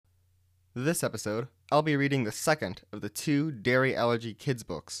This episode, I'll be reading the second of the two dairy allergy kids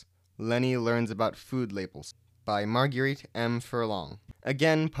books, Lenny Learns About Food Labels, by Marguerite M. Furlong.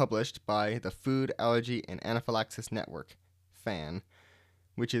 Again published by the Food Allergy and Anaphylaxis Network, FAN,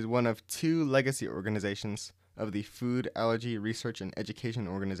 which is one of two legacy organizations of the Food Allergy Research and Education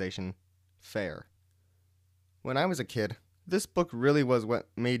Organization, FARE. When I was a kid, this book really was what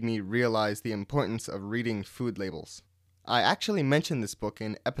made me realize the importance of reading food labels. I actually mentioned this book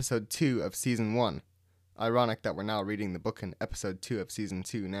in episode 2 of season 1. Ironic that we're now reading the book in episode 2 of season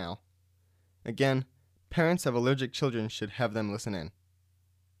 2 now. Again, parents of allergic children should have them listen in.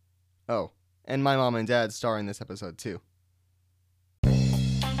 Oh, and my mom and dad star in this episode too.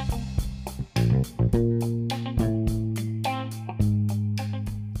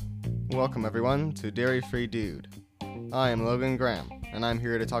 Welcome everyone to Dairy Free Dude. I am Logan Graham, and I'm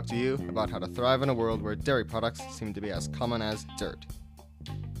here to talk to you about how to thrive in a world where dairy products seem to be as common as dirt.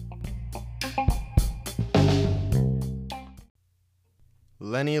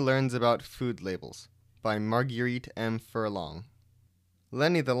 Lenny Learns About Food Labels by Marguerite M. Furlong.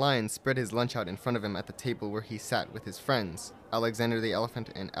 Lenny the lion spread his lunch out in front of him at the table where he sat with his friends, Alexander the elephant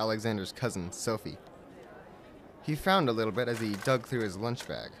and Alexander's cousin, Sophie. He frowned a little bit as he dug through his lunch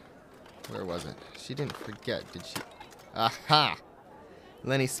bag. Where was it? She didn't forget, did she? Aha!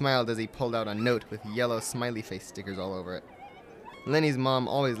 Lenny smiled as he pulled out a note with yellow smiley face stickers all over it. Lenny's mom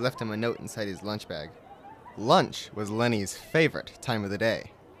always left him a note inside his lunch bag. Lunch was Lenny's favorite time of the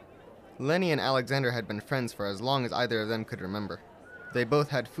day. Lenny and Alexander had been friends for as long as either of them could remember. They both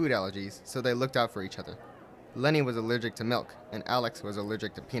had food allergies, so they looked out for each other. Lenny was allergic to milk, and Alex was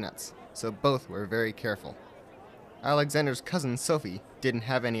allergic to peanuts, so both were very careful. Alexander's cousin, Sophie, didn't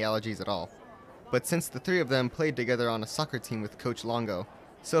have any allergies at all. But since the three of them played together on a soccer team with Coach Longo,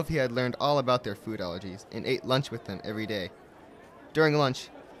 Sophie had learned all about their food allergies and ate lunch with them every day. During lunch,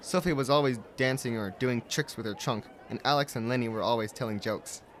 Sophie was always dancing or doing tricks with her trunk, and Alex and Lenny were always telling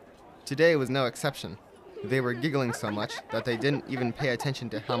jokes. Today was no exception. They were giggling so much that they didn't even pay attention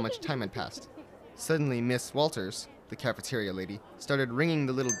to how much time had passed. Suddenly, Miss Walters, the cafeteria lady, started ringing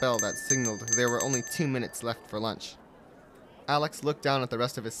the little bell that signaled there were only 2 minutes left for lunch. Alex looked down at the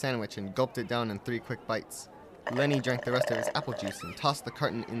rest of his sandwich and gulped it down in 3 quick bites. Lenny drank the rest of his apple juice and tossed the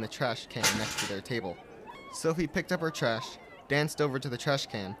carton in the trash can next to their table. Sophie picked up her trash, danced over to the trash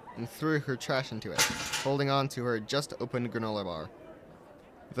can, and threw her trash into it, holding on to her just-opened granola bar.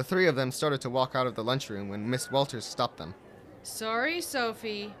 The three of them started to walk out of the lunchroom when Miss Walters stopped them. Sorry,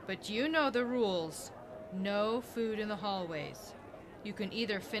 Sophie, but you know the rules. No food in the hallways. You can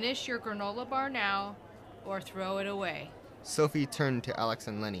either finish your granola bar now or throw it away. Sophie turned to Alex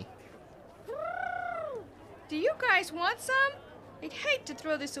and Lenny. Do you guys want some? I'd hate to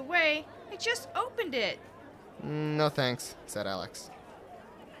throw this away. I just opened it. No thanks, said Alex.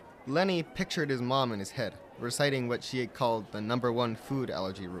 Lenny pictured his mom in his head, reciting what she had called the number 1 food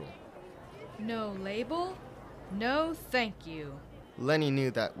allergy rule. No label? No thank you. Lenny knew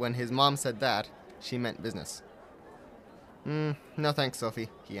that when his mom said that, she meant business. No thanks, Sophie,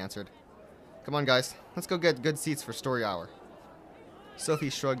 he answered. Come on, guys, let's go get good seats for story hour. Sophie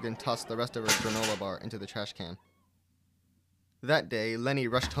shrugged and tossed the rest of her granola bar into the trash can. That day, Lenny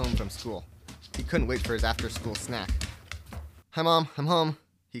rushed home from school. He couldn't wait for his after-school snack. Hi, Mom, I'm home,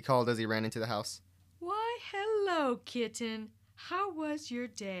 he called as he ran into the house. Why, hello, kitten. How was your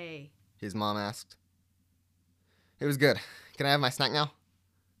day? His mom asked. It was good. Can I have my snack now?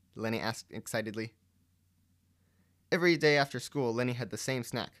 Lenny asked excitedly. Every day after school, Lenny had the same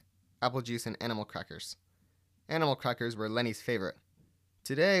snack, apple juice and animal crackers. Animal crackers were Lenny's favorite.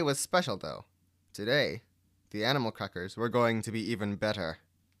 Today was special, though. Today, the animal crackers were going to be even better.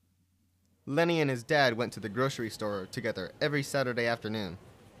 Lenny and his dad went to the grocery store together every Saturday afternoon.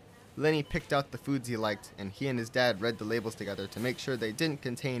 Lenny picked out the foods he liked, and he and his dad read the labels together to make sure they didn't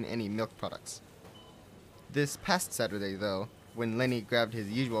contain any milk products. This past Saturday, though, when Lenny grabbed his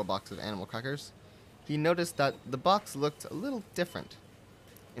usual box of animal crackers, he noticed that the box looked a little different.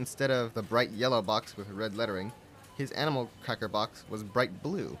 Instead of the bright yellow box with red lettering, his animal cracker box was bright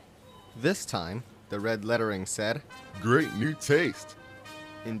blue. This time, the red lettering said, "Great new taste,"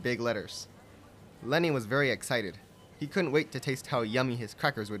 in big letters. Lenny was very excited. He couldn't wait to taste how yummy his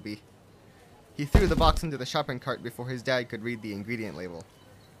crackers would be. He threw the box into the shopping cart before his dad could read the ingredient label.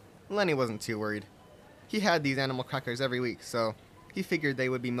 Lenny wasn't too worried. He had these animal crackers every week, so he figured they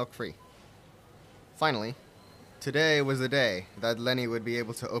would be milk-free. Finally, today was the day that Lenny would be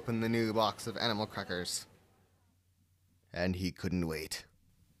able to open the new box of animal crackers. And he couldn't wait.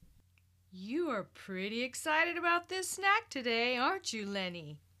 You are pretty excited about this snack today, aren't you,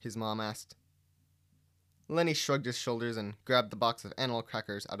 Lenny? His mom asked. Lenny shrugged his shoulders and grabbed the box of animal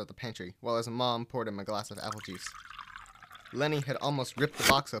crackers out of the pantry, while his mom poured him a glass of apple juice. Lenny had almost ripped the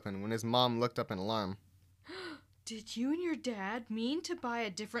box open when his mom looked up in alarm. Did you and your dad mean to buy a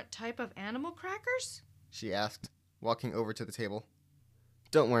different type of animal crackers? She asked, walking over to the table.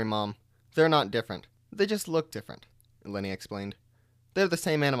 Don't worry, Mom. They're not different. They just look different, Lenny explained. They're the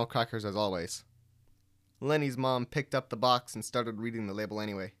same animal crackers as always. Lenny's mom picked up the box and started reading the label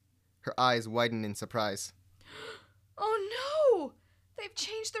anyway. Her eyes widened in surprise. Oh no! They've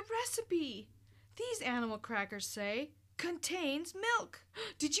changed the recipe. These animal crackers say, contains milk.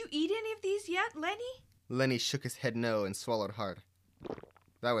 Did you eat any of these yet, Lenny? Lenny shook his head no and swallowed hard.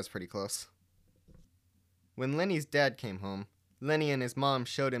 That was pretty close. When Lenny's dad came home, Lenny and his mom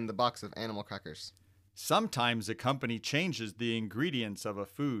showed him the box of animal crackers. Sometimes a company changes the ingredients of a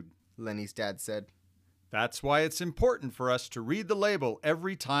food, Lenny's dad said. That's why it's important for us to read the label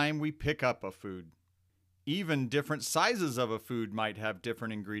every time we pick up a food. Even different sizes of a food might have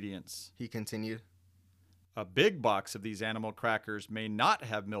different ingredients, He continued. A big box of these animal crackers may not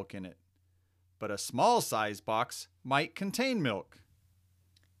have milk in it, but a small size box might contain milk.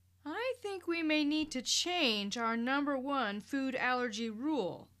 I think we may need to change our #1 food allergy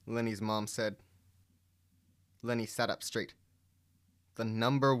rule, Lenny's mom said. Lenny sat up straight. The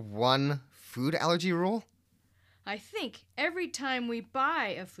 #1 food allergy rule? I think every time we buy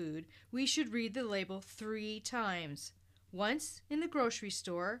a food, we should read the label 3 times. Once in the grocery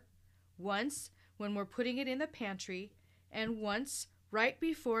store, once when we're putting it in the pantry, and once right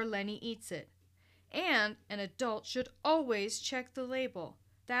before Lenny eats it. And an adult should always check the label.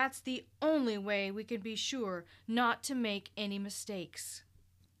 That's the only way we can be sure not to make any mistakes.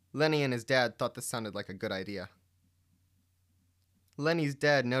 Lenny and his dad thought this sounded like a good idea. Lenny's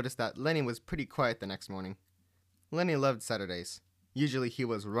dad noticed that Lenny was pretty quiet the next morning. Lenny loved Saturdays. Usually he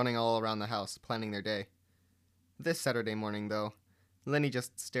was running all around the house, planning their day. This Saturday morning, though, Lenny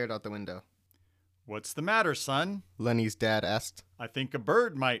just stared out the window. What's the matter, son? Lenny's dad asked. I think a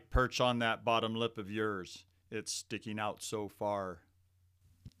bird might perch on that bottom lip of yours. It's sticking out so far.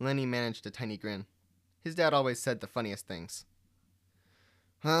 Lenny managed a tiny grin. His dad always said the funniest things.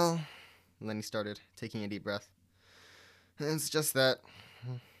 Well, Lenny started, taking a deep breath. It's just that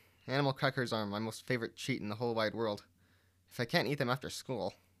animal crackers are my most favorite treat in the whole wide world. If I can't eat them after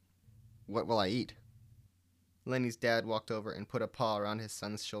school, what will I eat? Lenny's dad walked over and put a paw around his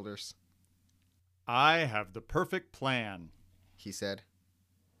son's shoulders. I have the perfect plan, he said.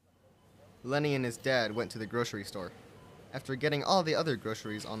 Lenny and his dad went to the grocery store. After getting all the other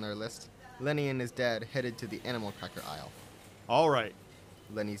groceries on their list, Lenny and his dad headed to the animal cracker aisle. All right,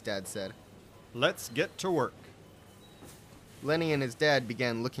 Lenny's dad said. let's get to work. Lenny and his dad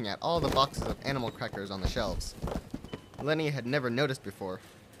began looking at all the boxes of animal crackers on the shelves. Lenny had never noticed before,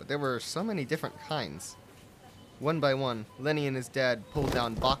 but there were so many different kinds. One by one, Lenny and his dad pulled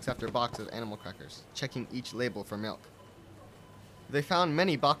down box after box of animal crackers, checking each label for milk. They found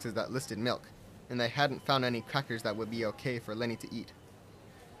many boxes that listed milk, and they hadn't found any crackers that would be okay for Lenny to eat.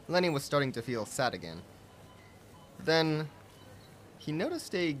 Lenny was starting to feel sad again. Then, he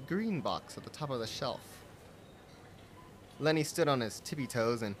noticed a green box at the top of the shelf. Lenny stood on his tippy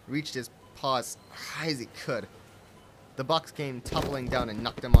toes and reached his paw as high as he could. The box came toppling down and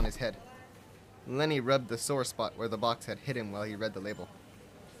knocked him on his head. Lenny rubbed the sore spot where the box had hit him while he read the label.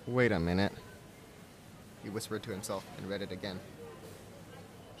 Wait a minute, he whispered to himself and read it again.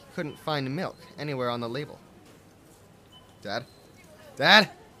 He couldn't find milk anywhere on the label. Dad? Dad?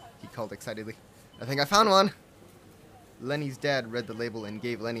 He called excitedly. I think I found one. Lenny's dad read the label and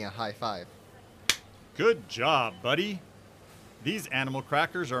gave Lenny a high five. Good job, buddy. These animal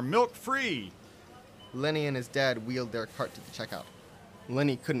crackers are milk-free. Lenny and his dad wheeled their cart to the checkout.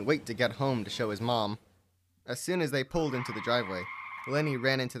 Lenny couldn't wait to get home to show his mom. As soon as they pulled into the driveway, Lenny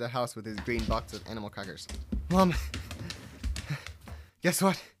ran into the house with his green box of animal crackers. Mom, guess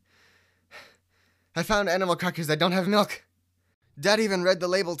what? I found animal crackers that don't have milk. Dad even read the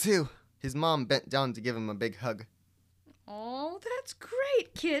label too. His mom bent down to give him a big hug. Oh, that's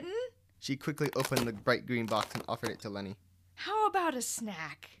great, kitten. She quickly opened the bright green box and offered it to Lenny. How about a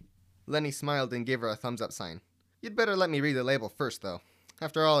snack? Lenny smiled and gave her a thumbs up sign. You'd better let me read the label first, though.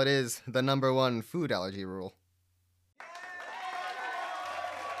 After all, it is the #1 food allergy rule.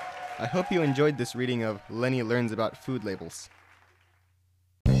 I hope you enjoyed this reading of Lenny Learns About Food Labels.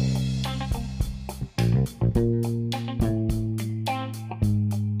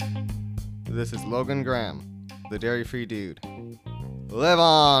 This is Logan Graham, the dairy-free dude. Live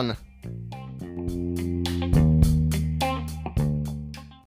on!